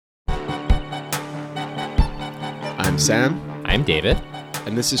I'm Sam. I'm David.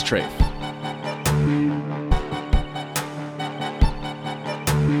 And this is Trafe.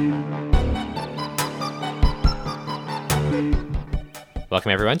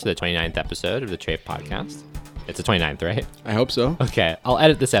 Welcome, everyone, to the 29th episode of the Trafe podcast. It's the 29th, right? I hope so. Okay, I'll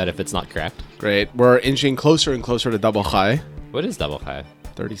edit this out if it's not correct. Great. We're inching closer and closer to double chai. What is double chai?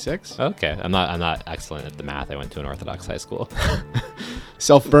 36. Okay, I'm not excellent at the math. I went to an Orthodox high school.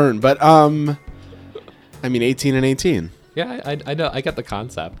 Self-burn, but 18 and 18. Yeah, I know. I get the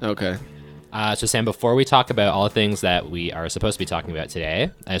concept. Okay. So Sam, before we talk about all the things that we are supposed to be talking about today,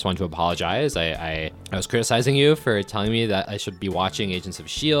 I just wanted to apologize. I was criticizing you for telling me that I should be watching Agents of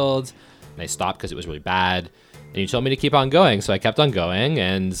S.H.I.E.L.D., and I stopped because it was really bad. And you told me to keep on going, so I kept on going,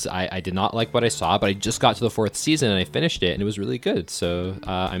 and I did not like what I saw, but I just got to the 4th season, and I finished it, and it was really good. So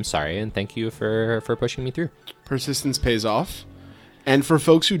I'm sorry, and thank you for pushing me through. Persistence pays off. And for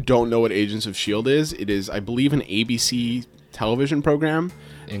folks who don't know what Agents of S.H.I.E.L.D. is, it is, I believe, an ABC television program.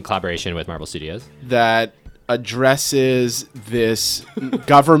 In collaboration with Marvel Studios. That addresses this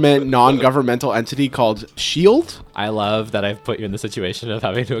government, non-governmental entity called S.H.I.E.L.D. I love that I've put you in the situation of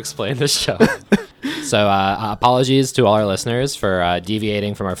having to explain this show. So apologies to all our listeners for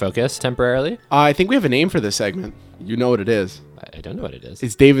deviating from our focus temporarily. I think we have a name for this segment. You know what it is. I don't know what it is.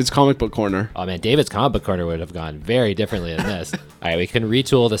 It's David's Comic Book Corner. Oh man, David's Comic Book Corner would have gone very differently than this. All right, we can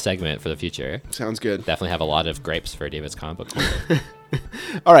retool the segment for the future. Sounds good. Definitely have a lot of grapes for David's Comic Book Corner.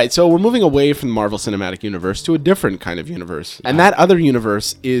 All right, so we're moving away from the Marvel Cinematic Universe to a different kind of universe. And that other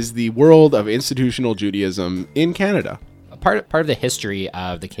universe is the world of institutional Judaism in Canada. Part of the history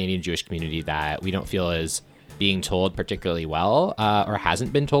of the Canadian Jewish community that we don't feel is being told particularly well, or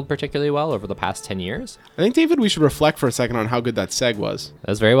hasn't been told particularly well over the past 10 years. I think, David, we should reflect for a second on how good that seg was. That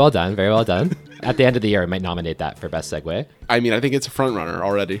was very well done, very well done. At the end of the year, I might nominate that for Best Segue. I mean, I think it's a front runner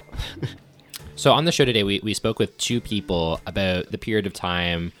already. So on the show today, we spoke with two people about the period of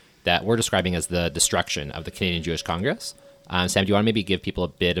time that we're describing as the destruction of the Canadian Jewish Congress. Sam, do you want to maybe give people a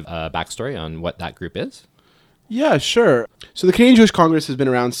bit of a backstory on what that group is? Yeah, sure. So the Canadian Jewish Congress has been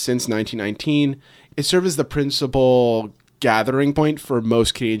around since 1919. It served as the principal gathering point for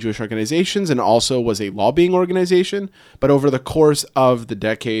most Canadian Jewish organizations and also was a lobbying organization. But over the course of the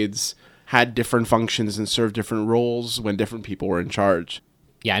decades, had different functions and served different roles when different people were in charge.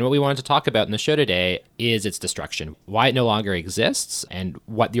 Yeah, and what we wanted to talk about in the show today is its destruction, why it no longer exists, and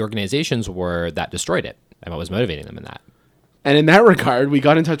what the organizations were that destroyed it, and what was motivating them in that. And in that regard, we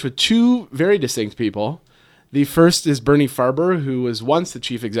got in touch with two very distinct people. The first is Bernie Farber, who was once the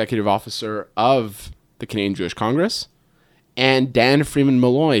chief executive officer of the Canadian Jewish Congress, and Dan Freeman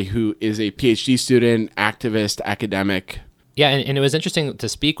Malloy, who is a PhD student, activist, academic. Yeah, and it was interesting to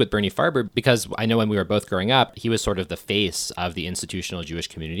speak with Bernie Farber because I know when we were both growing up, he was sort of the face of the institutional Jewish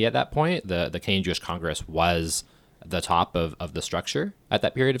community at that point. The Canadian Jewish Congress was the top of the structure at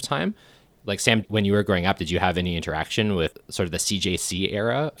that period of time. Like, Sam, when you were growing up, did you have any interaction with sort of the CJC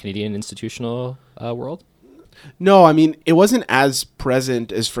era, Canadian institutional world? No, I mean, it wasn't as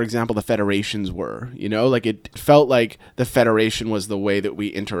present as, for example, the federations were, you know? Like, it felt like the federation was the way that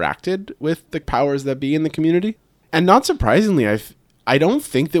we interacted with the powers that be in the community. And not surprisingly, I don't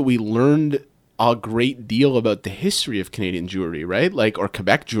think that we learned a great deal about the history of Canadian Jewry, right? Like, or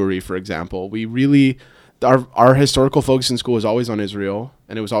Quebec Jewry, for example. We really, our historical focus in school was always on Israel,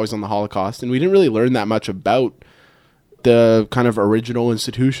 and it was always on the Holocaust. And we didn't really learn that much about the kind of original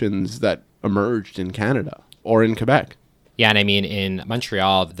institutions that emerged in Canada or in Quebec. Yeah, and I mean, in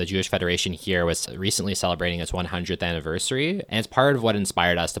Montreal, the Jewish Federation here was recently celebrating its 100th anniversary. And it's part of what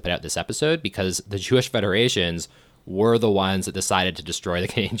inspired us to put out this episode because the Jewish Federations were the ones that decided to destroy the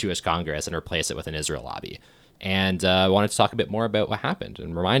Canadian Jewish Congress and replace it with an Israel lobby. And I wanted to talk a bit more about what happened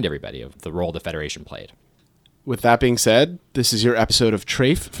and remind everybody of the role the Federation played. With that being said, this is your episode of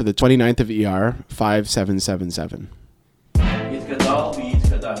Trafe for the 29th of ER 5777.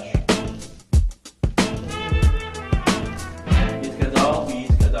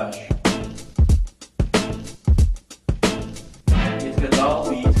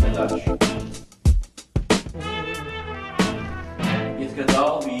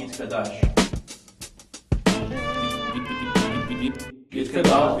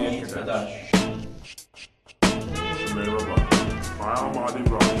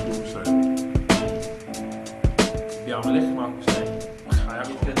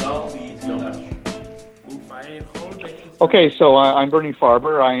 Okay, so I'm Bernie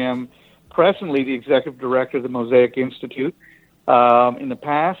Farber. I am presently the executive director of the Mosaic Institute. In the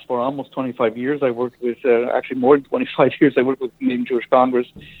past, for almost 25 years, I worked with, actually more than 25 years, I worked with the Canadian Jewish Congress,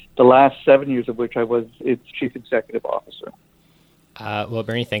 the last 7 years of which I was its chief executive officer. Well,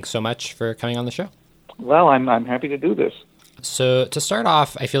 Bernie, thanks so much for coming on the show. Well, I'm happy to do this. So to start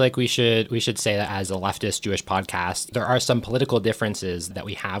off, I feel like we should say that as a leftist Jewish podcast, there are some political differences that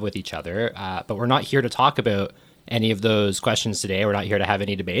we have with each other, but we're not here to talk about any of those questions today. We're not here to have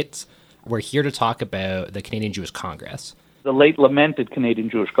any debates. We're here to talk about the Canadian Jewish Congress. The late lamented Canadian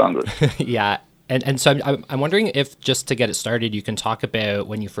Jewish Congress. Yeah. And so I'm wondering if, just to get it started, you can talk about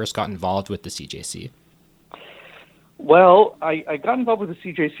when you first got involved with the CJC. Well, I got involved with the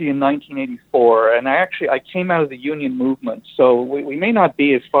CJC in 1984, and I came out of the union movement, so we may not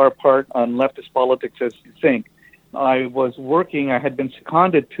be as far apart on leftist politics as you think. I had been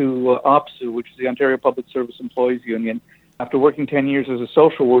seconded to OPSU, which is the Ontario Public Service Employees Union, after working 10 years as a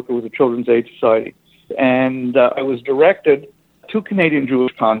social worker with the Children's Aid Society. And I was directed to Canadian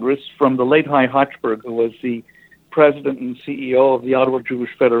Jewish Congress from the late Hai Hochberg, who was the president and CEO of the Ottawa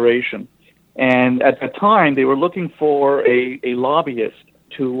Jewish Federation. And at that time, they were looking for a lobbyist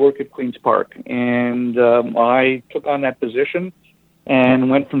to work at Queen's Park. And I took on that position and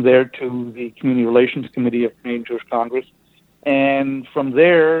went from there to the Community Relations Committee of Canadian Jewish Congress. And from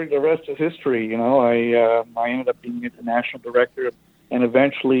there, the rest is history. You know, I ended up being the national director and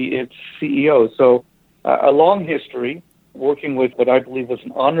eventually its CEO. So a long history working with what I believe was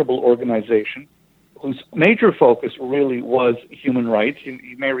an honorable organization whose major focus really was human rights.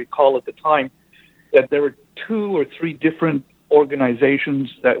 You may recall at the time that there were 2 or 3 different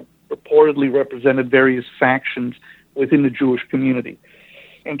organizations that purportedly represented various factions within the Jewish community.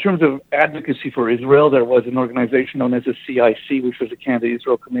 In terms of advocacy for Israel, there was an organization known as the CIC, which was the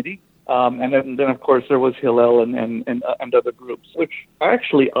Canada-Israel Committee. And then, of course, there was Hillel and other groups, which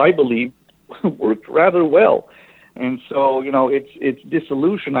actually, I believe, worked rather well. And so, you know, its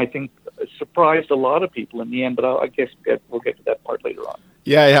dissolution, I think, surprised a lot of people in the end, but I guess we'll get to that part later on.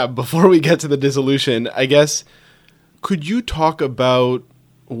 Yeah. Before we get to the dissolution, I guess, could you talk about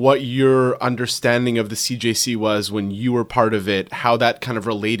what your understanding of the CJC was when you were part of it, how that kind of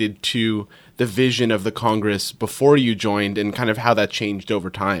related to the vision of the Congress before you joined, and kind of how that changed over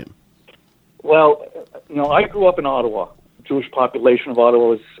time? Well, you know, I grew up in Ottawa. The Jewish population of Ottawa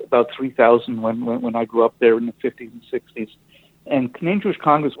was about 3,000 when I grew up there in the 50s and 60s. And Canadian Jewish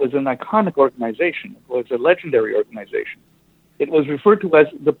Congress was an iconic organization. It was a legendary organization. It was referred to as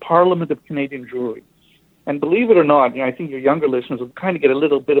the Parliament of Canadian Jewry. And believe it or not, you know, I think your younger listeners will kind of get a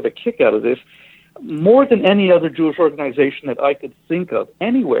little bit of a kick out of this. More than any other Jewish organization that I could think of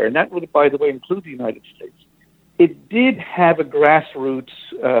anywhere, and that would, by the way, include the United States, it did have a grassroots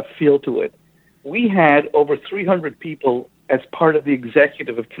feel to it. We had over 300 people as part of the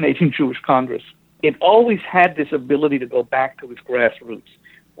executive of Canadian Jewish Congress. It always had this ability to go back to its grassroots,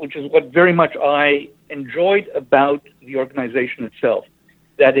 which is what very much I enjoyed about the organization itself,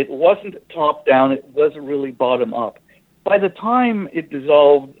 that it wasn't top-down, it wasn't really bottom-up. By the time it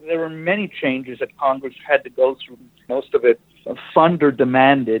dissolved, there were many changes that Congress had to go through, most of it funder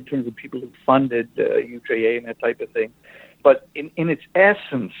demanded, in terms of people who funded UJA and that type of thing. But in its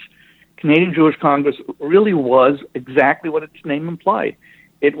essence, Canadian Jewish Congress really was exactly what its name implied.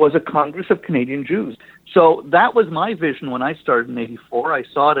 It was a Congress of Canadian Jews. So that was my vision when I started in 84. I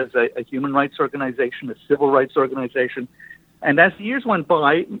saw it as a human rights organization, a civil rights organization. And as the years went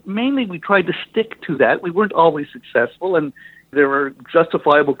by, mainly we tried to stick to that. We weren't always successful, and there were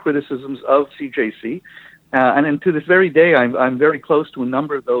justifiable criticisms of CJC. And to this very day, I'm very close to a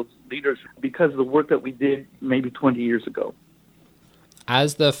number of those leaders because of the work that we did maybe 20 years ago.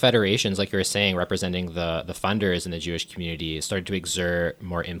 As the federations, like you were saying, representing the funders in the Jewish community, started to exert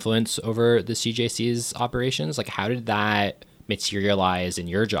more influence over the CJC's operations, like how did that materialize in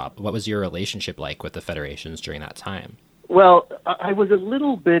your job? What was your relationship like with the federations during that time? Well, I was a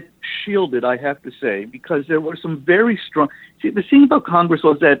little bit shielded, I have to say, because there were some very strong... See, the thing about Congress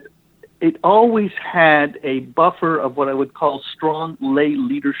was that it always had a buffer of what I would call strong lay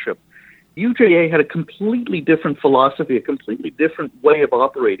leadership. UJA had a completely different philosophy, a completely different way of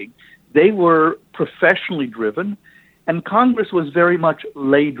operating. They were professionally driven, and Congress was very much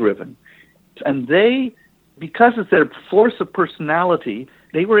lay-driven. And they, because of their force of personality,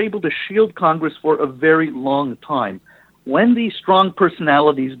 they were able to shield Congress for a very long time. When these strong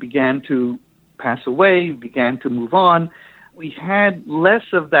personalities began to pass away, began to move on, we had less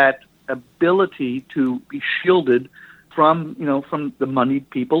of that ability to be shielded from the moneyed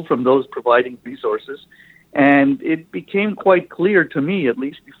people, from those providing resources. And it became quite clear to me, at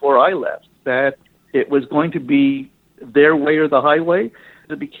least before I left, that it was going to be their way or the highway.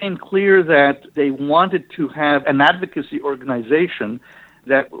 It became clear that they wanted to have an advocacy organization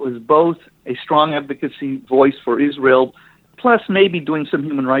that was both a strong advocacy voice for Israel, plus maybe doing some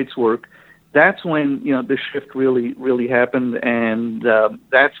human rights work. That's when, the shift really happened. And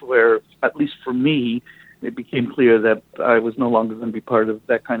that's where, at least for me, it became clear that I was no longer going to be part of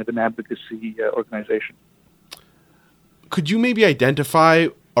that kind of an advocacy organization. Could you maybe identify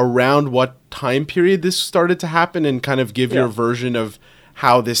around what time period this started to happen and kind of give your version of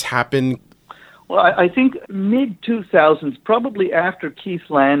how this happened? Well, I think mid-2000s, probably after Keith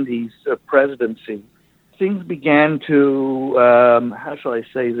Landy's presidency, things began to, how shall I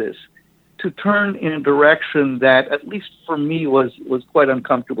say this, to turn in a direction that, at least for me, was quite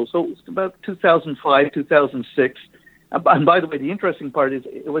uncomfortable. So it was about 2005, 2006. And by the way, the interesting part is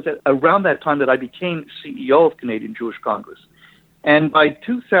it was around that time that I became CEO of Canadian Jewish Congress. And by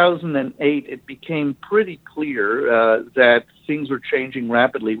 2008, it became pretty clear that things were changing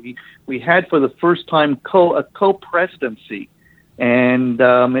rapidly. We had, for the first time, a co-presidency. And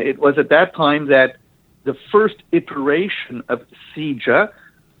it was at that time that the first iteration of CJA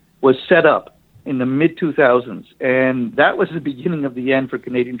was set up in the mid-2000s. And that was the beginning of the end for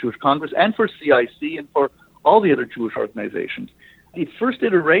Canadian Jewish Congress and for CIC and for all the other Jewish organizations. The first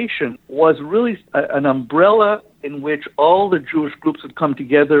iteration was really an umbrella in which all the Jewish groups would come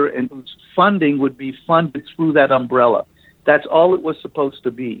together and whose funding would be funded through that umbrella. That's all it was supposed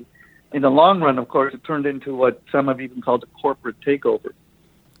to be. In the long run, of course, it turned into what some have even called a corporate takeover.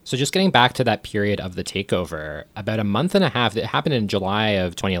 So just getting back to that period of the takeover, about a month and a half, it happened in July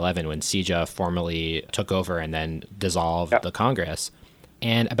of 2011 when CJA formally took over and then dissolved the Congress.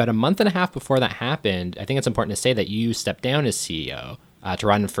 And about a month and a half before that happened, I think it's important to say that you stepped down as CEO to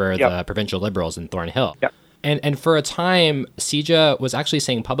run for the provincial Liberals in Thornhill. And for a time, CJA was actually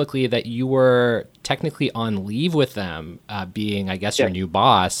saying publicly that you were technically on leave with them, being, I guess, your new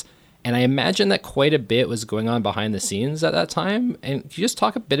boss. And I imagine that quite a bit was going on behind the scenes at that time. And can you just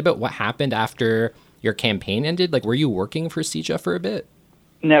talk a bit about what happened after your campaign ended? Like, were you working for CJA for a bit?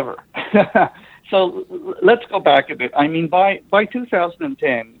 Never. So let's go back a bit. I mean, by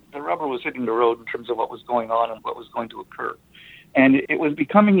 2010, the rubber was hitting the road in terms of what was going on and what was going to occur. And it was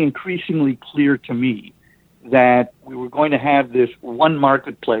becoming increasingly clear to me that we were going to have this one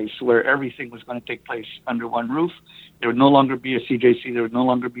marketplace where everything was going to take place under one roof. There would no longer be a CJC. There would no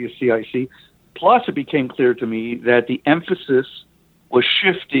longer be a CIC. Plus, it became clear to me that the emphasis was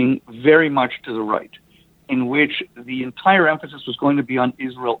shifting very much to the right, in which the entire emphasis was going to be on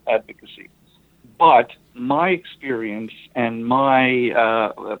Israel advocacy. But my experience and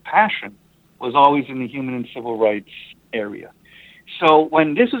my passion was always in the human and civil rights area. So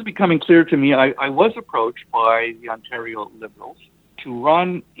when this was becoming clear to me, I was approached by the Ontario Liberals to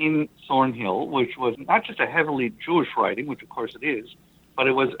run in Thornhill, which was not just a heavily Jewish riding, which of course it is, but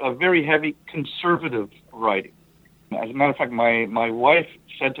it was a very heavy conservative riding. As a matter of fact, my wife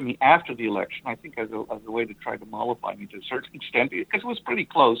said to me after the election, I think as a way to try to mollify me to a certain extent, because it was pretty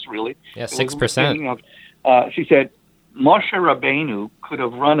close, really. Yeah, 6%. She said, Moshe Rabbeinu could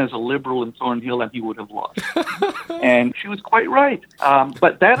have run as a Liberal in Thornhill and he would have lost. And she was quite right.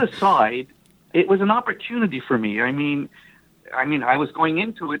 But that aside, it was an opportunity for me. I mean, I was going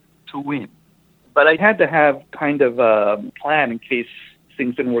into it to win. But I had to have kind of a plan in case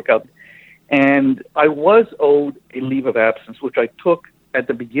things didn't work out. And I was owed a leave of absence, which I took at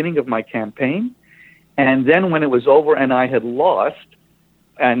the beginning of my campaign. And then when it was over and I had lost,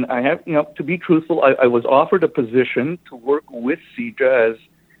 and I have, to be truthful, I was offered a position to work with CJA as,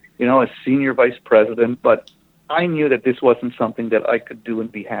 a senior vice president, but I knew that this wasn't something that I could do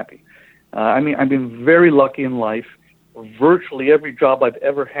and be happy. I've been very lucky in life. Virtually every job I've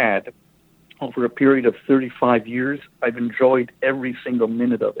ever had over a period of 35 years, I've enjoyed every single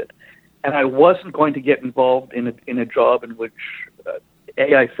minute of it. And I wasn't going to get involved in a job in which,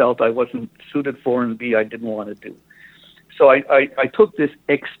 A, I felt I wasn't suited for, and B, I didn't want to do. So I took this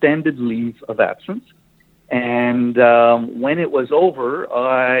extended leave of absence, and when it was over,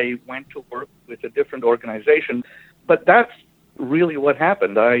 I went to work with a different organization. But that's really what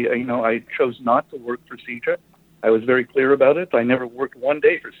happened. I chose not to work for CJA. I was very clear about it. I never worked one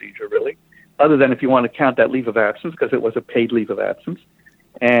day for CJA, really, other than if you want to count that leave of absence, because it was a paid leave of absence.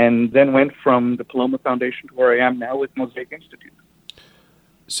 And then went from the Paloma Foundation to where I am now with Mosaic Institute.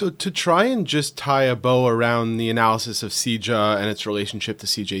 So to try and just tie a bow around the analysis of CJA and its relationship to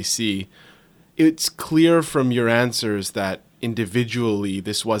CJC, it's clear from your answers that individually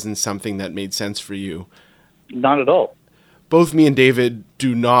this wasn't something that made sense for you. Not at all. Both me and David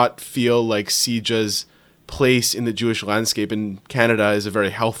do not feel like CJA's place in the Jewish landscape in Canada is a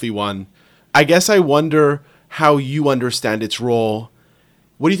very healthy one. I guess I wonder how you understand its role.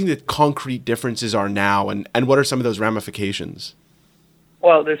 What do you think the concrete differences are now, and what are some of those ramifications?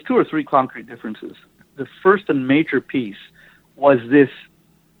 Well, there's two or three concrete differences. The first and major piece was this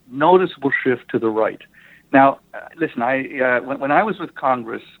noticeable shift to the right. Now, listen, when I was with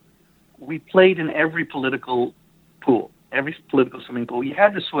Congress, we played in every political pool, every political swimming pool. You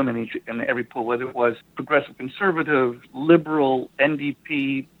had to swim in every pool, whether it was progressive conservative, liberal,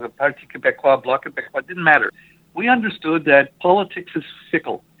 NDP, Parti Québécois, Bloc Québécois, it didn't matter. We understood that politics is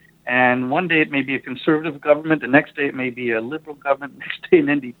fickle. And one day it may be a conservative government, the next day it may be a liberal government, the next day an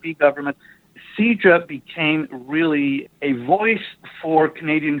NDP government. CIJA became really a voice for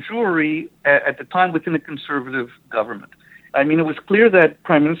Canadian Jewry at the time within a conservative government. I mean, it was clear that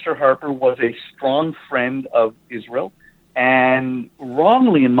Prime Minister Harper was a strong friend of Israel, and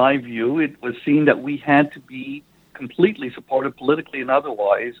wrongly, in my view, it was seen that we had to be completely supportive, politically and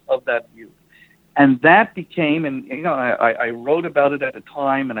otherwise, of that view. And that became, and I wrote about it at the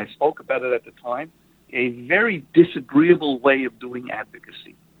time, and I spoke about it at the time, a very disagreeable way of doing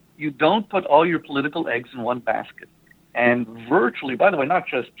advocacy. You don't put all your political eggs in one basket. And virtually, by the way, not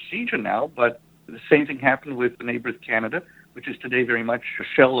just CIJA now, but the same thing happened with B'nai B'rith Canada, which is today very much a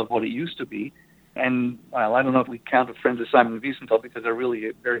shell of what it used to be. And, well, I don't know if we count the Friends of Simon Wiesenthal because they're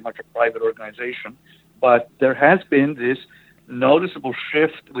really very much a private organization. But there has been this noticeable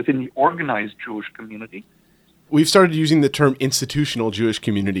shift within the organized Jewish community. We've started using the term institutional Jewish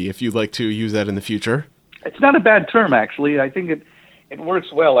community, if you'd like to use that in the future. It's not a bad term, actually. I think it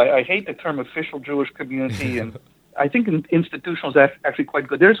works well. I hate the term official Jewish community, and I think institutional is actually quite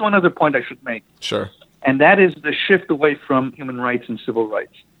good. There's one other point I should make. Sure. And that is the shift away from human rights and civil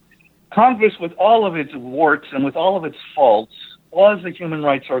rights. Congress, with all of its warts and with all of its faults, was a human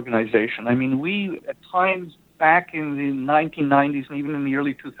rights organization. I mean, we, at times back in the 1990s and even in the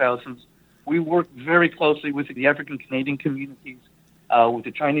early 2000s, we worked very closely with the African Canadian communities, with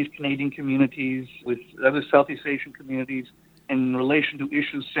the Chinese Canadian communities, with other Southeast Asian communities in relation to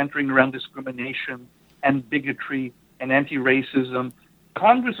issues centering around discrimination and bigotry and anti-racism.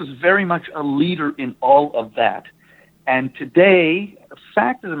 Congress was very much a leader in all of that. And today, the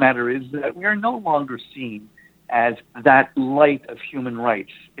fact of the matter is that we are no longer seen as that light of human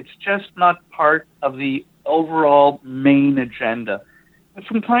rights. It's just not part of the overall main agenda. But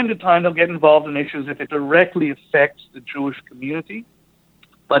from time to time, they'll get involved in issues if it directly affects the Jewish community.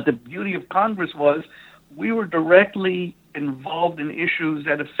 But the beauty of Congress was we were directly involved in issues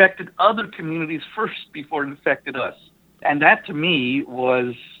that affected other communities first before it affected us. And that, to me,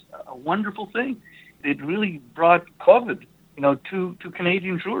 was a wonderful thing. It really brought COVID, to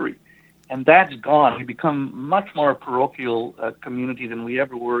Canadian Jewry. And that's gone. We've become much more a parochial community than we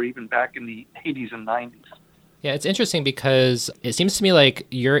ever were, even back in the 80s and 90s. Yeah, it's interesting because it seems to me like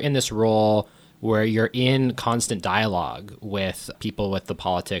you're in this role where you're in constant dialogue with people with the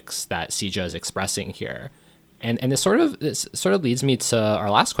politics that CIJA is expressing here. And this sort of leads me to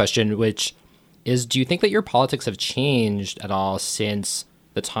our last question, which is, do you think that your politics have changed at all since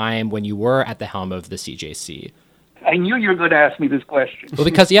the time when you were at the helm of the CJC? I knew you were going to ask me this question. Well,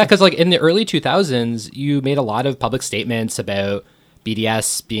 because like in the early 2000s, you made a lot of public statements about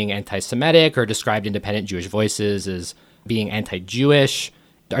BDS being anti-Semitic or described independent Jewish voices as being anti-Jewish.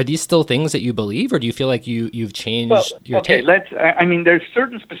 Are these still things that you believe, or do you feel like you've changed your take? There's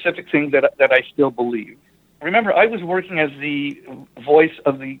certain specific things that I still believe. Remember, I was working as the voice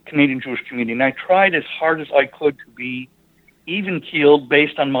of the Canadian Jewish community, and I tried as hard as I could to be even-keeled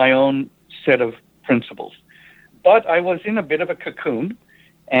based on my own set of principles. But I was in a bit of a cocoon,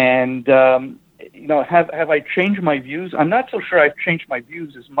 and have I changed my views? I'm not so sure I've changed my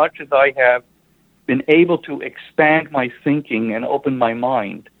views as much as I have been able to expand my thinking and open my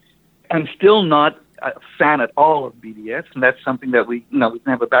mind. I'm still not a fan at all of BDS, and that's something that we can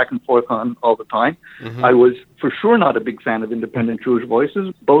have a back and forth on all the time. Mm-hmm. I was for sure not a big fan of independent Jewish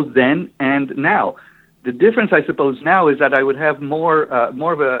voices, both then and now. The difference, I suppose, now is that I would have more of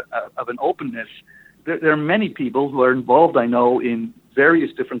an openness. There are many people who are involved, I know, in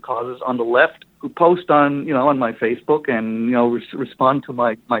various different causes on the left who post on my Facebook and respond to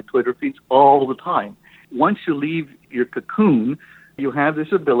my Twitter feeds all the time. Once you leave your cocoon, you have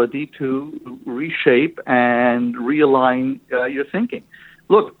this ability to reshape and realign your thinking.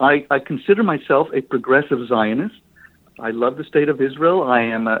 Look, I consider myself a progressive Zionist. I love the state of Israel. I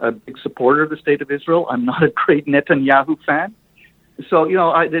am a big supporter of the state of Israel. I'm not a great Netanyahu fan. So,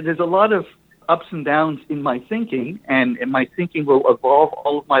 there's a lot of ups and downs in my thinking, and my thinking will evolve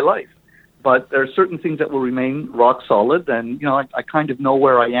all of my life. But there are certain things that will remain rock solid, and I kind of know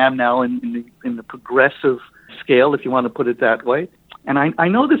where I am now in the progressive scale, if you want to put it that way. And I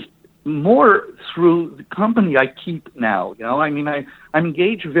know this more through the company I keep now. I'm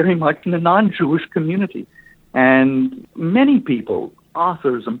engaged very much in the non-Jewish community, and many people,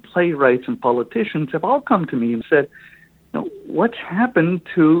 authors and playwrights and politicians, have all come to me and said, what's happened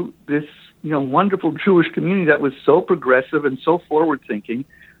to this wonderful Jewish community that was so progressive and so forward-thinking?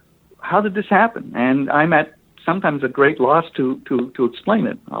 how did this happen? And I'm at sometimes a great loss to explain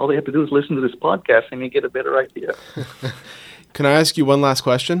it. All they have to do is listen to this podcast and they get a better idea. Can I ask you one last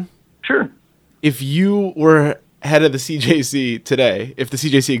question? Sure. If you were head of the CJC today, if the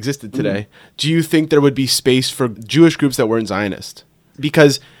CJC existed today, do you think there would be space for Jewish groups that weren't Zionist?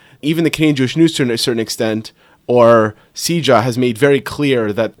 Because even the Canadian Jewish News to a certain extent, or CJA, has made very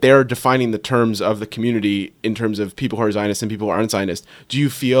clear that they're defining the terms of the community in terms of people who are Zionist and people who aren't Zionist. Do you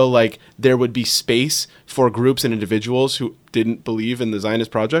feel like there would be space for groups and individuals who didn't believe in the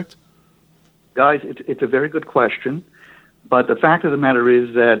Zionist project? Guys, it's a very good question. But the fact of the matter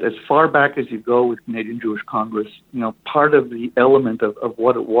is that as far back as you go with Canadian Jewish Congress, part of the element of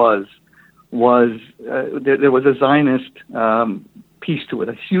what it was there was a Zionist piece to it,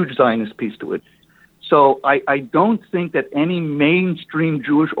 a huge Zionist piece to it. So I don't think that any mainstream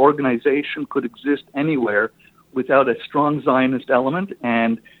Jewish organization could exist anywhere without a strong Zionist element,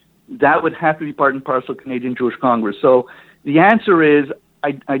 and that would have to be part and parcel of Canadian Jewish Congress. So the answer is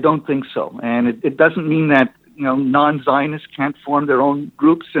I don't think so. And it doesn't mean that non-Zionists can't form their own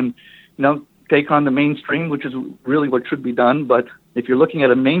groups and, take on the mainstream, which is really what should be done. But if you're looking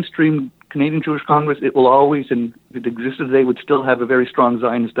at a mainstream Canadian Jewish Congress, it will always, and if it existed today, would still have a very strong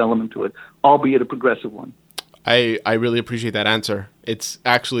Zionist element to it, albeit a progressive one. I really appreciate that answer. It's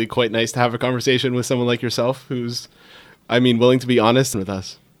actually quite nice to have a conversation with someone like yourself who's, willing to be honest with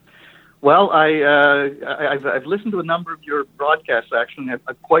us. Well, I've listened to a number of your broadcasts, actually, and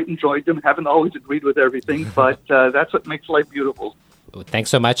I've quite enjoyed them. Haven't always agreed with everything, but that's what makes life beautiful. Well, thanks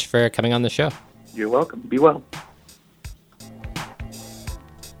so much for coming on the show. You're welcome. Be well.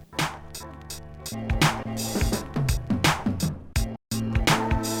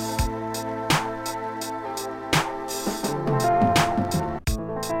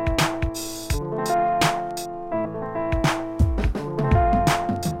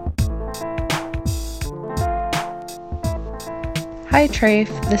 Hi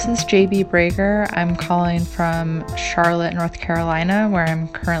Trafe, this is JB Brager. I'm calling from Charlotte, North Carolina, where I'm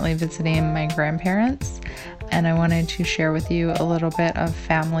currently visiting my grandparents, and I wanted to share with you a little bit of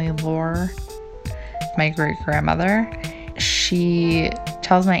family lore. My great-grandmother, she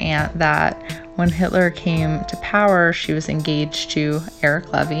tells my aunt that when Hitler came to power, she was engaged to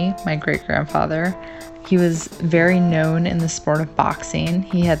Eric Levy, my great-grandfather. He was very known in the sport of boxing.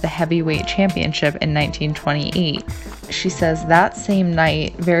 He had the heavyweight championship in 1928. She says that same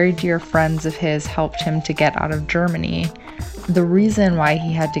night, very dear friends of his helped him to get out of Germany. The reason why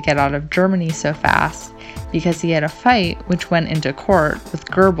he had to get out of Germany so fast, because he had a fight which went into court with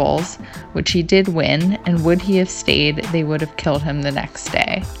Goebbels, which he did win, and would he have stayed, they would have killed him the next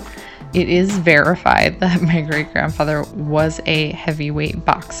day. It is verified that my great-grandfather was a heavyweight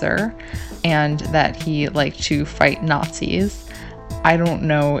boxer and that he liked to fight Nazis. I don't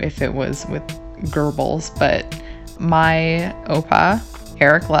know if it was with Goebbels, but my Opa,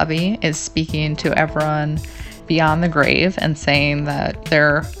 Eric Levy, is speaking to everyone beyond the grave and saying that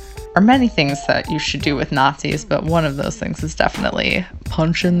there are many things that you should do with Nazis, but one of those things is definitely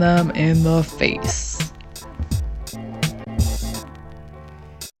punching them in the face.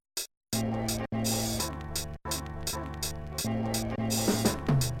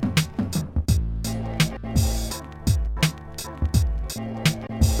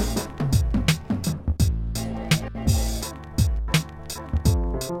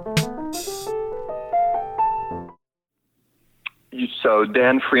 So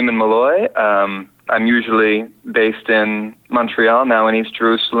Dan Freeman Malloy, I'm usually based in Montreal, now in East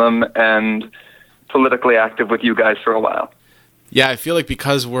Jerusalem, and politically active with you guys for a while. Yeah, I feel like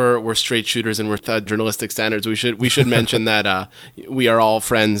because we're straight shooters and we're journalistic standards, we should mention that we are all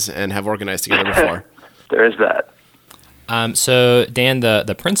friends and have organized together before. There is that. So Dan,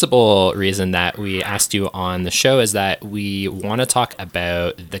 the principal reason that we asked you on the show is that we want to talk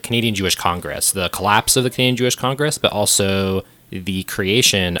about the Canadian Jewish Congress, the collapse of the Canadian Jewish Congress, but also the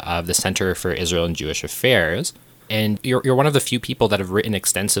creation of the Center for Israel and Jewish Affairs. And you're one of the few people that have written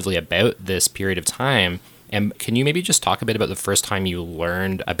extensively about this period of time. And can you maybe just talk a bit about the first time you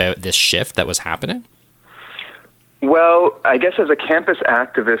learned about this shift that was happening? Well, I guess as a campus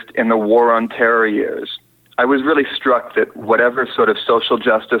activist in the War on Terror years, I was really struck that whatever sort of social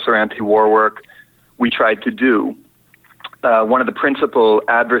justice or anti-war work we tried to do, one of the principal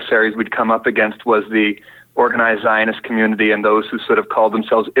adversaries we'd come up against was the organized Zionist community and those who sort of called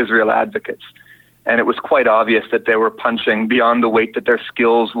themselves Israel advocates. And it was quite obvious that they were punching beyond the weight that their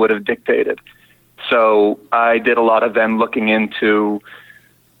skills would have dictated. So I did a lot of them looking into,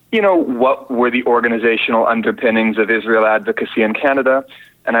 what were the organizational underpinnings of Israel advocacy in Canada.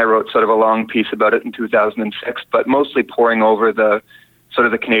 And I wrote sort of a long piece about it in 2006, but mostly poring over the sort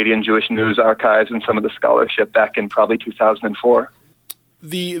of the Canadian Jewish News Archives and some of the scholarship back in probably 2004.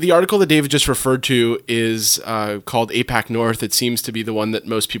 The article that David just referred to is called AIPAC North. It seems to be the one that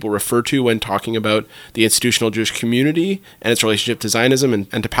most people refer to when talking about the institutional Jewish community and its relationship to Zionism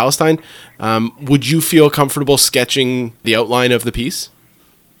and to Palestine. Would you feel comfortable sketching the outline of the piece?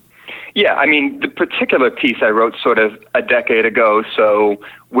 Yeah, I mean, the particular piece I wrote sort of a decade ago, so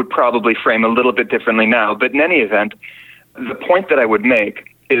would probably frame a little bit differently now. But in any event, the point that I would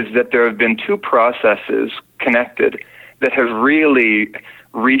make is that there have been two processes connected that have really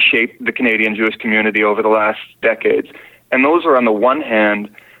reshaped the Canadian Jewish community over the last decades. And those are, on the one hand,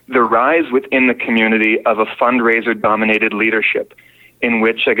 the rise within the community of a fundraiser-dominated leadership, in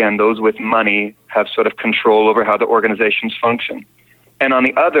which, again, those with money have sort of control over how the organizations function. And on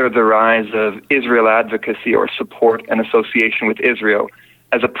the other, the rise of Israel advocacy or support and association with Israel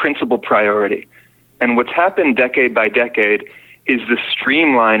as a principal priority. And what's happened decade by decade is the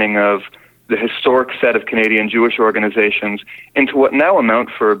streamlining of the historic set of Canadian Jewish organizations into what now amount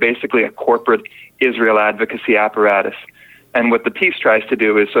for basically a corporate Israel advocacy apparatus. And what the piece tries to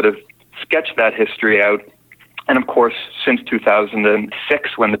do is sort of sketch that history out. And of course, since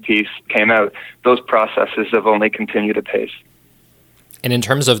 2006, when the piece came out, those processes have only continued apace. And in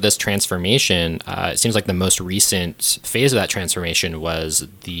terms of this transformation, it seems like the most recent phase of that transformation was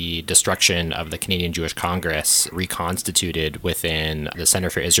the destruction of the Canadian Jewish Congress, reconstituted within the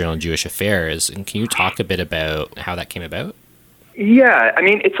Center for Israel and Jewish Affairs. And can you talk a bit about how that came about? Yeah, I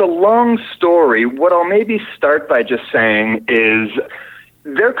mean, it's a long story. What I'll maybe start by just saying is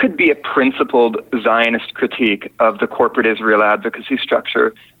there could be a principled Zionist critique of the corporate Israel advocacy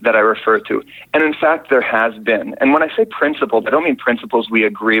structure that I refer to. And in fact, there has been. And when I say principled, I don't mean principles we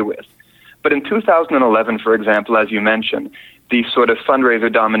agree with. But in 2011, for example, as you mentioned, the sort of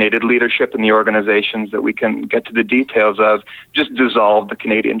fundraiser-dominated leadership in the organizations that we can get to the details of just dissolved the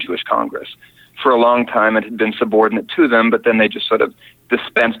Canadian Jewish Congress. For a long time, it had been subordinate to them, but then they just sort of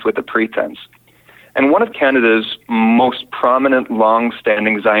dispensed with the pretense. And one of Canada's most prominent,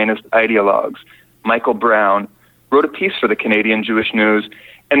 long-standing Zionist ideologues, Michael Brown, wrote a piece for the Canadian Jewish News,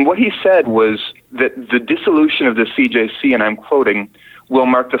 and what he said was that the dissolution of the CJC, and I'm quoting, will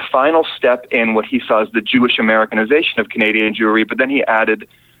mark the final step in what he saw as the Jewish Americanization of Canadian Jewry, but then he added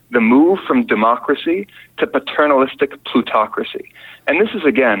the move from democracy to paternalistic plutocracy. And this is,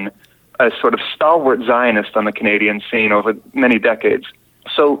 again, a sort of stalwart Zionist on the Canadian scene over many decades.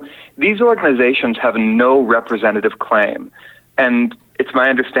 So these organizations have no representative claim. And it's my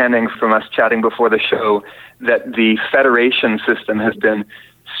understanding from us chatting before the show that the federation system has been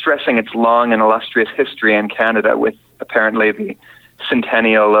stressing its long and illustrious history in Canada, with apparently the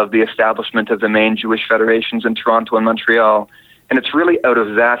centennial of the establishment of the main Jewish federations in Toronto and Montreal. And it's really out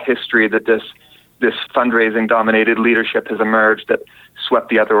of that history that this fundraising-dominated leadership has emerged that swept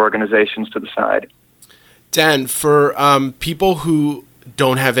the other organizations to the side. Dan, for people who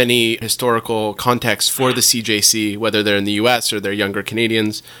don't have any historical context for the CJC, whether they're in the US or they're younger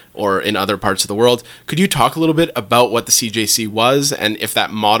Canadians or in other parts of the world, could you talk a little bit about what the CJC was and if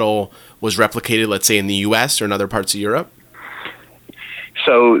that model was replicated, let's say, in the US or in other parts of Europe?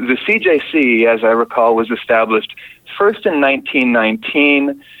 So the CJC, as I recall, was established first in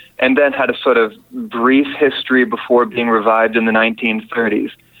 1919 and then had a sort of brief history before being revived in the 1930s.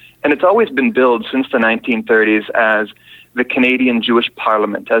 And it's always been billed since the 1930s as the Canadian Jewish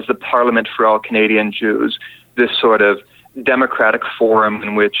Parliament, as the Parliament for all Canadian Jews, this sort of democratic forum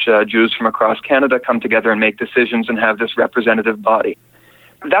in which Jews from across Canada come together and make decisions and have this representative body.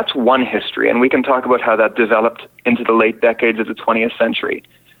 That's one history, and we can talk about how that developed into the late decades of the 20th century.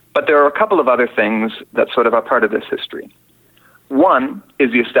 But there are a couple of other things that sort of are part of this history. One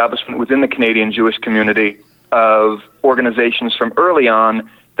is the establishment within the Canadian Jewish community of organizations from early on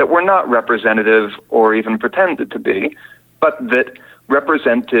that were not representative or even pretended to be, but that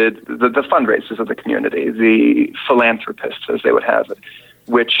represented the fundraisers of the community, the philanthropists, as they would have it,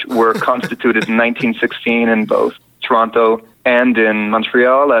 which were constituted in 1916 in both Toronto and in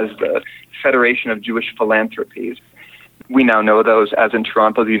Montreal as the Federation of Jewish Philanthropies. We now know those as in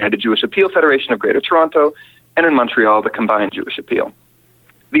Toronto, the United Jewish Appeal Federation of Greater Toronto, and in Montreal, the Combined Jewish Appeal.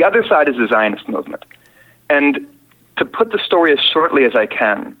 The other side is the Zionist movement. And to put the story as shortly as I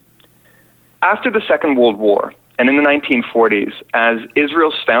can, after the Second World War, and in the 1940s, as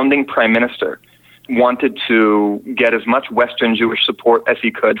Israel's founding prime minister wanted to get as much Western Jewish support as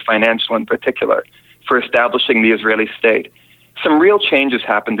he could, financial in particular, for establishing the Israeli state, some real changes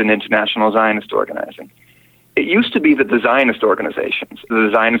happened in international Zionist organizing. It used to be that the Zionist organizations,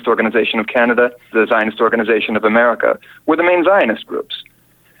 the Zionist Organization of Canada, the Zionist Organization of America, were the main Zionist groups.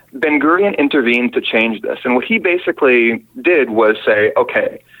 Ben-Gurion intervened to change this. And what he basically did was say,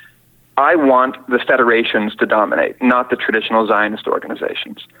 okay, I want the federations to dominate, not the traditional Zionist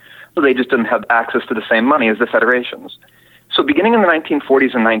organizations. So they just didn't have access to the same money as the federations. So beginning in the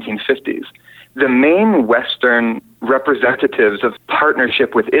 1940s and 1950s, the main Western representatives of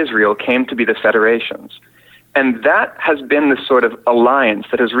partnership with Israel came to be the federations. And that has been the sort of alliance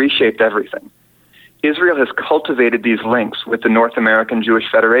that has reshaped everything. Israel has cultivated these links with the North American Jewish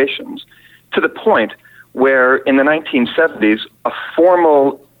federations to the point where in the 1970s, a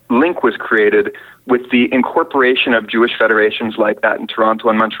formal link was created with the incorporation of Jewish federations like that in Toronto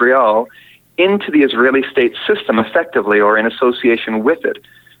and Montreal into the Israeli state system effectively, or in association with it,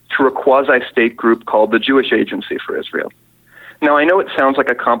 through a quasi-state group called the Jewish Agency for Israel. Now, I know it sounds like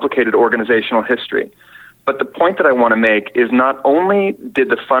a complicated organizational history, but the point that I want to make is not only did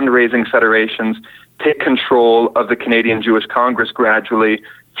the fundraising federations take control of the Canadian Jewish Congress gradually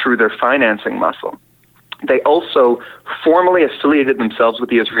through their financing muscle, they also formally affiliated themselves with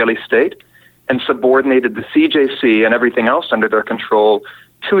the Israeli state and subordinated the CJC and everything else under their control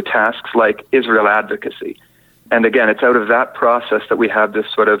to tasks like Israel advocacy. And again, it's out of that process that we have this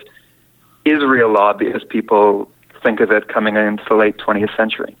sort of Israel lobby, as people think of it, coming into the late 20th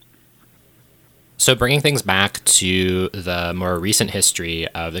century. So bringing things back to the more recent history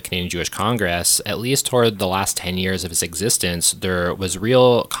of the Canadian Jewish Congress, at least toward the last 10 years of its existence, there was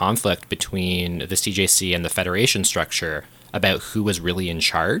real conflict between the CJC and the federation structure about who was really in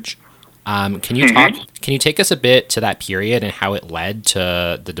charge. Can you take us a bit to that period and how it led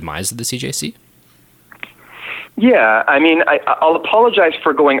to the demise of the CJC? Yeah, I mean, I'll apologize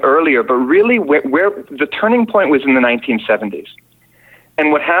for going earlier, but really where the turning point was in the 1970s.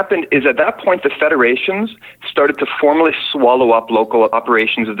 And what happened is at that point, the federations started to formally swallow up local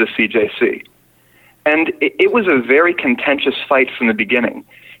operations of the CJC. And it was a very contentious fight from the beginning.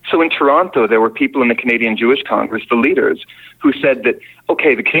 So in Toronto, there were people in the Canadian Jewish Congress, the leaders, who said that,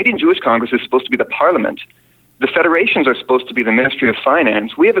 okay, the Canadian Jewish Congress is supposed to be the parliament. The federations are supposed to be the Ministry of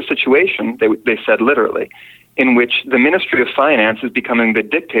Finance. We have a situation, they said literally, in which the Ministry of Finance is becoming the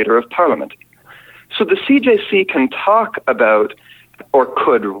dictator of parliament. So the CJC can talk about, or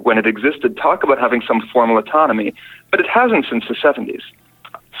could, when it existed, talk about having some formal autonomy, but it hasn't since the 70s.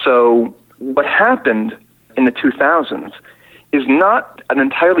 So what happened in the 2000s is not an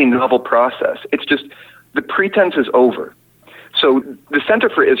entirely novel process. It's just the pretense is over. So the Center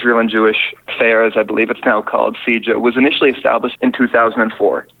for Israel and Jewish Affairs, I believe it's now called, CJA, was initially established in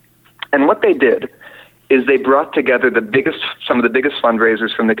 2004. And what they did is they brought together some of the biggest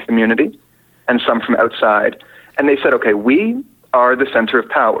fundraisers from the community and some from outside. And they said, okay, we are the center of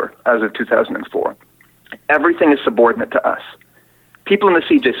power as of 2004. Everything is subordinate to us. People in the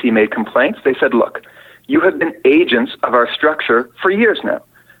CJC made complaints. They said, look, you have been agents of our structure for years now.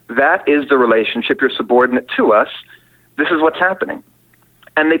 That is the relationship. You're subordinate to us. This is what's happening.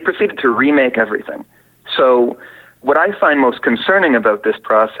 And they proceeded to remake everything. So what I find most concerning about this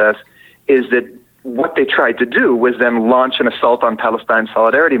process is that what they tried to do was then launch an assault on Palestine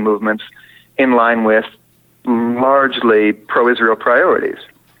solidarity movements in line with largely pro-Israel priorities.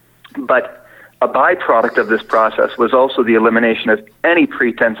 But a byproduct of this process was also the elimination of any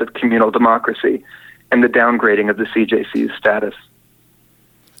pretense of communal democracy and the downgrading of the CJC's status.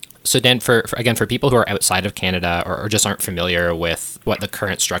 So Dan, for people who are outside of Canada or just aren't familiar with what the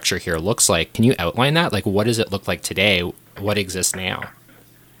current structure here looks like, can you outline that? Like, what does it look like today? What exists now?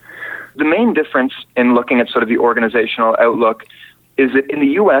 The main difference in looking at sort of the organizational outlook is that in the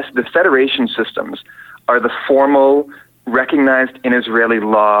U.S., the federation systems are the formal, recognized in Israeli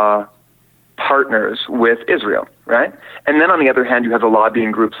law partners with Israel, right? And then on the other hand, you have the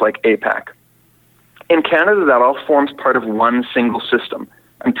lobbying groups like AIPAC. In Canada, that all forms part of one single system.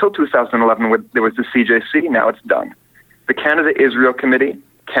 Until 2011, there was the CJC, now it's done. The Canada-Israel Committee,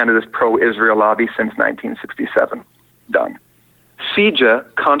 Canada's pro-Israel lobby since 1967, done.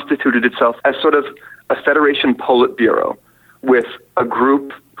 CJA constituted itself as sort of a federation politburo with a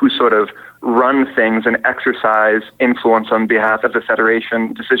group who sort of run things and exercise influence on behalf of the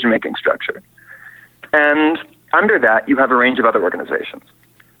federation decision-making structure. And under that, you have a range of other organizations.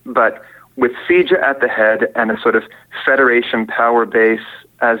 But with CJA at the head and a sort of federation power base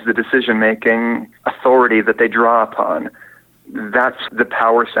as the decision-making authority that they draw upon, that's the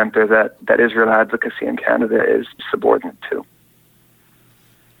power center that Israel advocacy in Canada is subordinate to.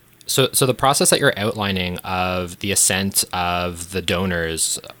 So the process that you're outlining of the ascent of the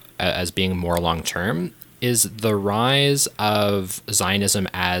donors as being more long-term, is the rise of Zionism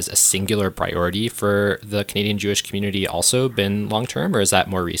as a singular priority for the Canadian Jewish community also been long-term, or is that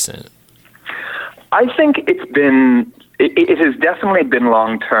more recent? I think it's It has definitely been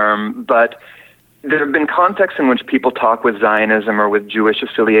long-term, but there have been contexts in which people talk with Zionism or with Jewish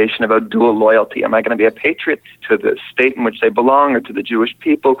affiliation about dual loyalty. Am I going to be a patriot to the state in which they belong or to the Jewish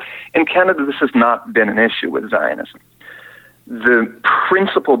people? In Canada, this has not been an issue with Zionism. The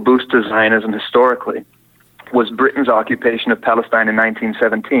principal boost to Zionism historically was Britain's occupation of Palestine in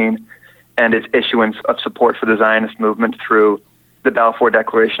 1917 and its issuance of support for the Zionist movement through the Balfour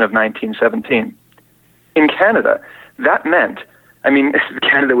Declaration of 1917. In Canada, that meant,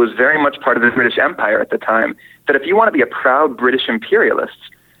 Canada was very much part of the British Empire at the time, that if you want to be a proud British imperialist,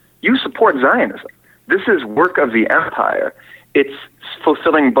 you support Zionism. This is work of the empire. It's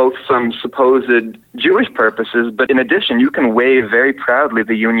fulfilling both some supposed Jewish purposes, but in addition, you can wave very proudly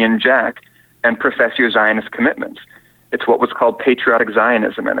the Union Jack and profess your Zionist commitments. It's what was called patriotic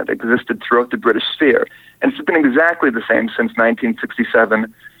Zionism, and it existed throughout the British sphere. And it's been exactly the same since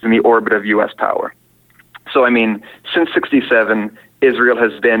 1967 in the orbit of U.S. power. So, since 67, Israel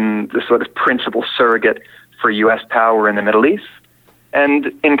has been the sort of principal surrogate for U.S. power in the Middle East.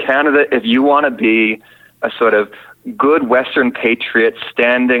 And in Canada, if you want to be a sort of good Western patriot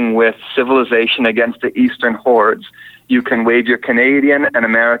standing with civilization against the Eastern hordes, you can wave your Canadian and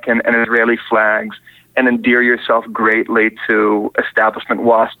American and Israeli flags and endear yourself greatly to establishment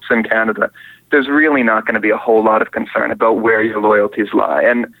wasps in Canada. There's really not going to be a whole lot of concern about where your loyalties lie.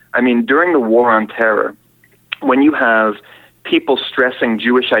 And, during the War on Terror, when you have people stressing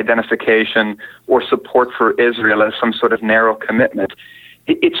Jewish identification or support for Israel as some sort of narrow commitment,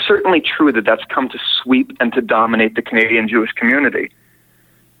 it's certainly true that that's come to sweep and to dominate the Canadian Jewish community.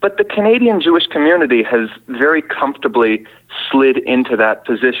 But the Canadian Jewish community has very comfortably slid into that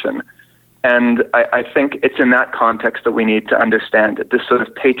position. And I think it's in that context that we need to understand it, this sort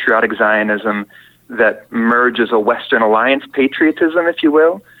of patriotic Zionism that merges a Western alliance patriotism, if you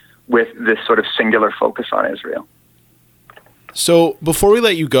will, with this sort of singular focus on Israel. So before we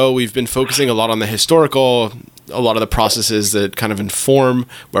let you go, we've been focusing a lot on the historical, a lot of the processes that kind of inform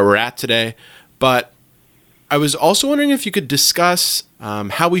where we're at today. But I was also wondering if you could discuss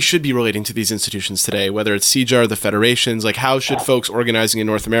how we should be relating to these institutions today, whether it's CIJA or the federations. Like, how should folks organizing in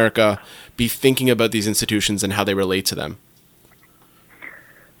North America be thinking about these institutions and how they relate to them?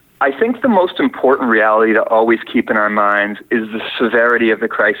 I think the most important reality to always keep in our minds is the severity of the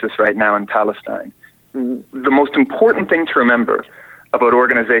crisis right now in Palestine. The most important thing to remember about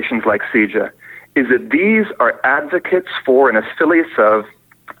organizations like CIJA is that these are advocates for and affiliates of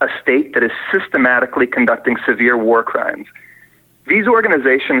a state that is systematically conducting severe war crimes. These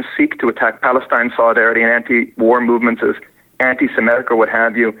organizations seek to attack Palestine solidarity and anti-war movements as anti-Semitic or what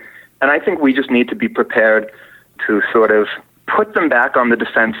have you, and I think we just need to be prepared to sort of put them back on the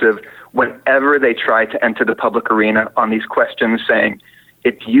defensive whenever they try to enter the public arena on these questions, saying,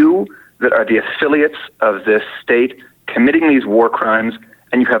 it's you that are the affiliates of this state committing these war crimes,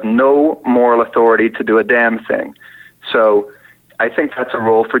 and you have no moral authority to do a damn thing. So I think that's a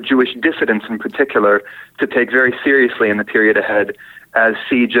role for Jewish dissidents in particular to take very seriously in the period ahead as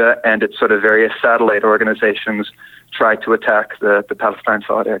CIJA and its sort of various satellite organizations try to attack the Palestine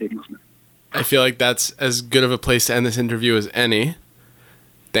Solidarity movement. I feel like that's as good of a place to end this interview as any.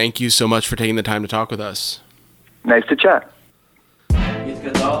 Thank you so much for taking the time to talk with us. Nice to chat.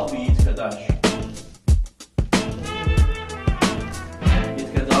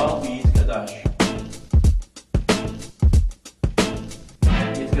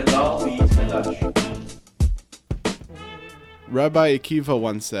 Rabbi Akiva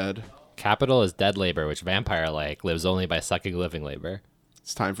once said, "Capital is dead labor, which vampire-like lives only by sucking living labor."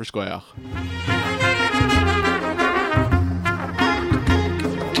 It's time for Shkoyach.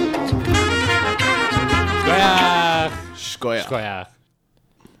 Shkoyach! Shkoyach. Shkoyach.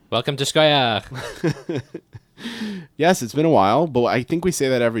 Welcome to Shkoyach. Yes, it's been a while, but I think we say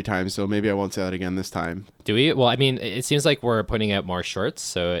that every time, so maybe I won't say that again this time. Do we? Well, it seems like we're putting out more shorts,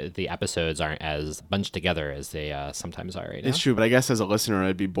 so the episodes aren't as bunched together as they sometimes are right now. It's true, but I guess as a listener,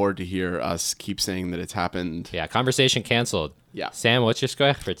 I'd be bored to hear us keep saying that it's happened. Yeah, conversation canceled. Yeah. Sam, what's your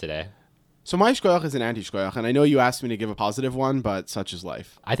shkoyach for today? So my shkoyach is an anti-shkoyach, and I know you asked me to give a positive one, but such is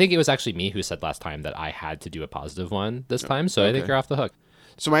life. I think it was actually me who said last time that I had to do a positive one this time, so I think you're off the hook.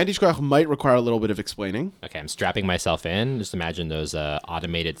 So my anti-shkoyach might require a little bit of explaining. Okay, I'm strapping myself in. Just imagine those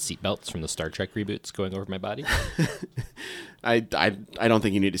automated seatbelts from the Star Trek reboots going over my body. I don't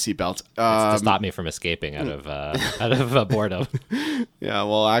think you need a seatbelt. To stop me from escaping out of boredom. Yeah,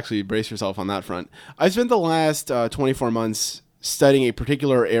 well, actually, brace yourself on that front. I spent the last 24 months studying a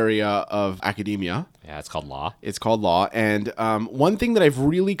particular area of academia. Yeah, it's called law. It's called law. And one thing that I've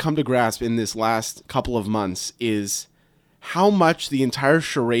really come to grasp in this last couple of months is how much the entire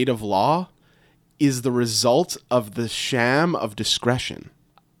charade of law is the result of the sham of discretion.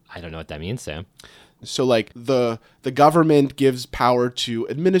 I don't know what that means, Sam. So like the government gives power to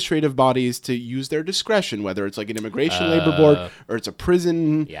administrative bodies to use their discretion, whether it's like an immigration labor board or it's a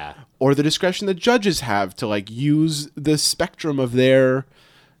prison, or the discretion that judges have to like use the spectrum of their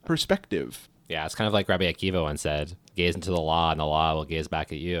perspective. Yeah, it's kind of like Rabbi Akiva once said, gaze into the law and the law will gaze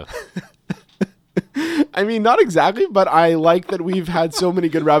back at you. I mean, not exactly, but I like that we've had so many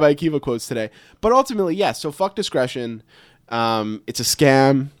good Rabbi Akiva quotes today. But ultimately, yes, so fuck discretion. It's a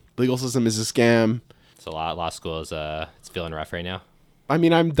scam. Legal system is a scam. So law school is it's feeling rough right now. I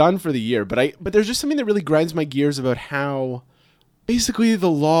mean, I'm done for the year, but there's just something that really grinds my gears about how basically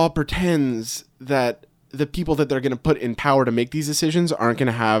the law pretends that the people that they're going to put in power to make these decisions aren't going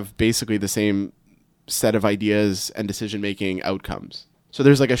to have basically the same set of ideas and decision-making outcomes. So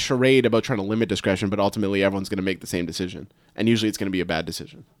there's like a charade about trying to limit discretion, but ultimately everyone's going to make the same decision. And usually it's going to be a bad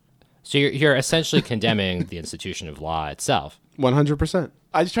decision. So you're essentially condemning the institution of law itself. 100%.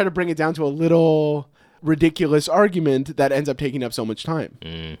 I just try to bring it down to a little ridiculous argument that ends up taking up so much time.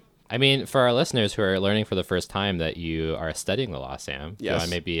 I mean, for our listeners who are learning for the first time that you are studying the law, Sam, do you want to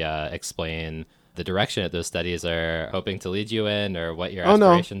maybe explain the direction that those studies are hoping to lead you in, or what your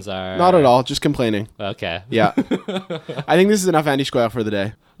aspirations are? Not at all. Just complaining. Okay. Yeah. I think this is enough anti-shkoyach for the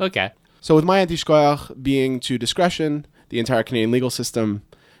day. Okay. So with my anti-shkoyach being to discretion, the entire Canadian legal system,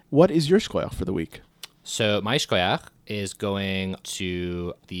 what is your shkoyach for the week? So my shkoyach is going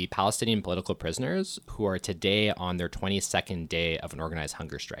to the Palestinian political prisoners who are today on their 22nd day of an organized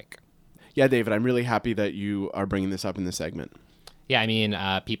hunger strike. Yeah, David, I'm really happy that you are bringing this up in this segment. Yeah, I mean,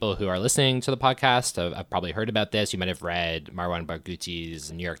 people who are listening to the podcast have probably heard about this. You might have read Marwan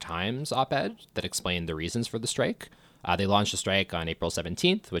Barghouti's New York Times op-ed that explained the reasons for the strike. They launched a strike on April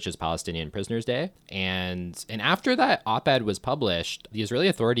 17th, which is Palestinian Prisoners' Day. And after that op-ed was published, the Israeli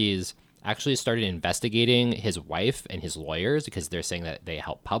authorities actually started investigating his wife and his lawyers because they're saying that they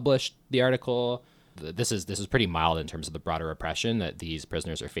helped publish the article. This is pretty mild in terms of the broader repression that these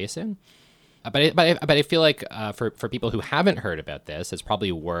prisoners are facing. But I feel like for people who haven't heard about this, it's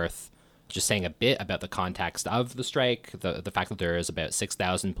probably worth just saying a bit about the context of the strike, the fact that there is about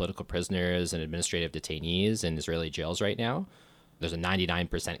 6,000 political prisoners and administrative detainees in Israeli jails right now. There's a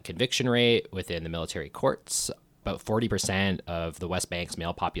 99% conviction rate within the military courts. About 40% of the West Bank's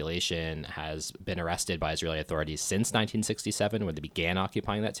male population has been arrested by Israeli authorities since 1967 when they began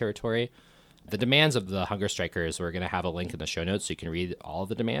occupying that territory. The demands of the hunger strikers, we're going to have a link in the show notes so you can read all of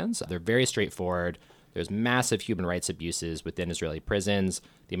the demands. They're very straightforward. There's massive human rights abuses within Israeli prisons.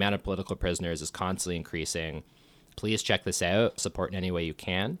 The amount of political prisoners is constantly increasing. Please check this out. Support in any way you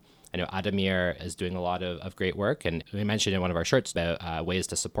can. I know Adamir is doing a lot of great work, and we mentioned in one of our shorts about ways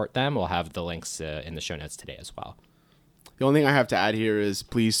to support them. We'll have the links in the show notes today as well. The only thing I have to add here is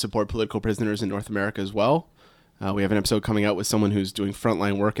please support political prisoners in North America as well. We have an episode coming out with someone who's doing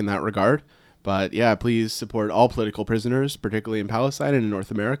frontline work in that regard. But yeah, please support all political prisoners, particularly in Palestine and in North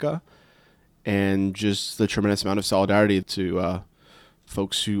America. And just the tremendous amount of solidarity to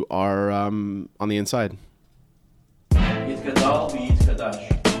folks who are on the inside.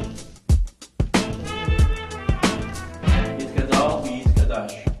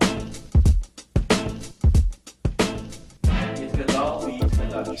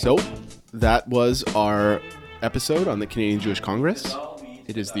 So that was our episode on the Canadian Jewish Congress.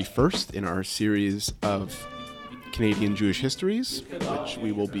 It is the first in our series of Canadian Jewish histories, which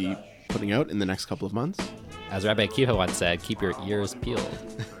we will be putting out in the next couple of months. As Rabbi Akiva once said, keep your ears peeled.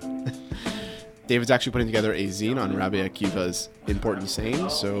 David's actually putting together a zine on Rabbi Akiva's important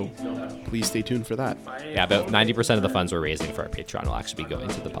sayings, so please stay tuned for that. Yeah, about 90% of the funds we're raising for our Patreon will actually be going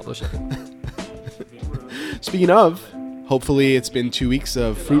to the publisher. Speaking of, hopefully it's been 2 weeks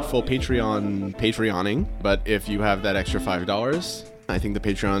of fruitful Patreoning, but if you have that extra $5, I think the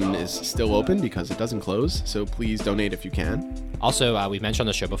Patreon is still open because it doesn't close, so please donate if you can. Also, we've mentioned on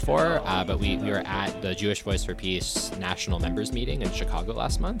the show before, but we were at the Jewish Voice for Peace National Members Meeting in Chicago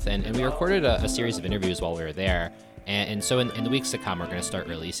last month, and we recorded a series of interviews while we were there. And so in the weeks to come, we're going to start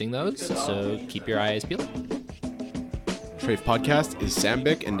releasing those, so keep your eyes peeled. Treif Podcast is Sam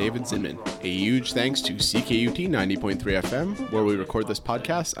Bick and David Zinman. A huge thanks to CKUT 90.3 FM, where we record this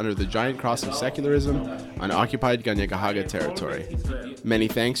podcast under the giant cross of secularism on occupied Ganyagahaga territory. Many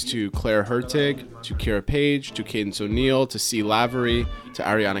thanks to Claire Hertig, to Kira Page, to Cadence O'Neill, to C. Lavery, to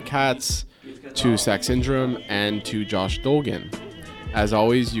Ariana Katz, to Sac Syndrome, and to Josh Dolgan. As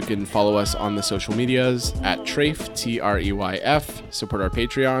always, you can follow us on the social medias at Treif, Treyf. Support our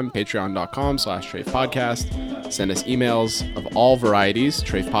Patreon, patreon.com/TreifPodcast. Send us emails of all varieties,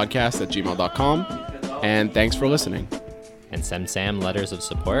 treifpodcast@gmail.com. And thanks for listening. and send Sam letters of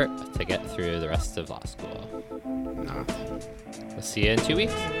support to get through the rest of law school. No. We'll see you in 2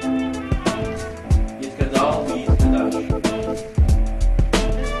 weeks. Because all we